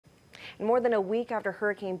And more than a week after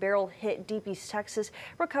Hurricane Beryl hit deep East Texas,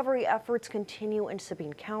 recovery efforts continue in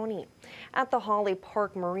Sabine County. At the Holly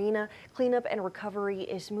Park Marina, cleanup and recovery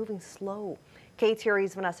is moving slow.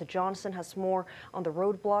 KTRE's Vanessa Johnson has more on the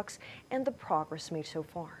roadblocks and the progress made so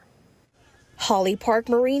far. Holly Park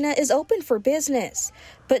Marina is open for business,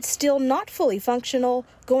 but still not fully functional,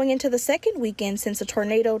 going into the second weekend since a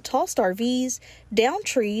tornado tossed RVs, downed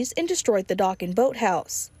trees, and destroyed the dock and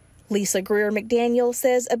boathouse. Lisa Greer McDaniel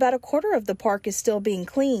says about a quarter of the park is still being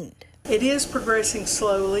cleaned. It is progressing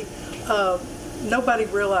slowly. Nobody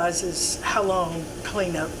realizes how long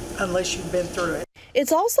cleanup unless you've been through it.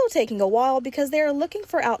 It's also taking a while because they are looking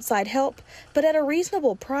for outside help, but at a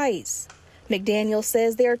reasonable price. McDaniel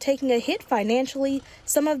says they are taking a hit financially.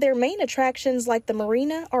 Some of their main attractions, like the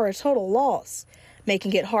marina, are a total loss,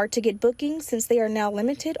 making it hard to get bookings since they are now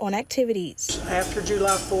limited on activities. After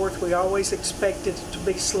July 4th, we always expected it to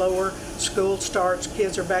be slower. School starts,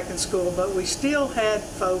 kids are back in school, but we still had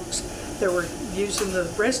folks that were using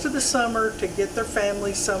the rest of the summer to get their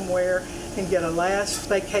families somewhere and get a last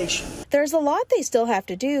vacation. There's a lot they still have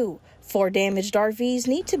to do. 4 damaged RVs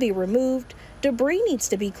need to be removed. Debris needs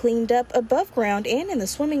to be cleaned up above ground and in the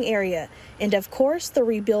swimming area, and of course the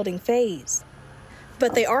rebuilding phase.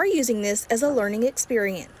 But they are using this as a learning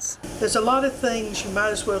experience. There's a lot of things you might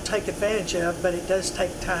as well take advantage of, but it does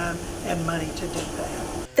take time and money to do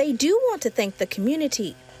that. They do want to thank the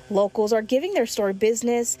community. Locals are giving their store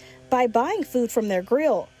business by buying food from their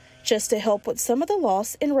grill, just to help with some of the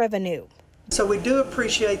loss in revenue. So we do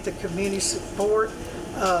appreciate the community support.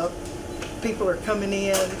 People are coming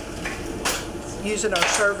in, using our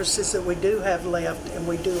services that we do have left, and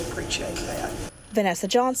we do appreciate that. Vanessa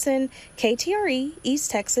Johnson, KTRE, East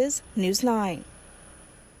Texas, News 9.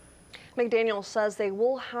 McDaniel says they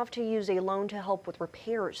will have to use a loan to help with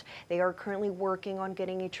repairs. They are currently working on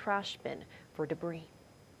getting a trash bin for debris.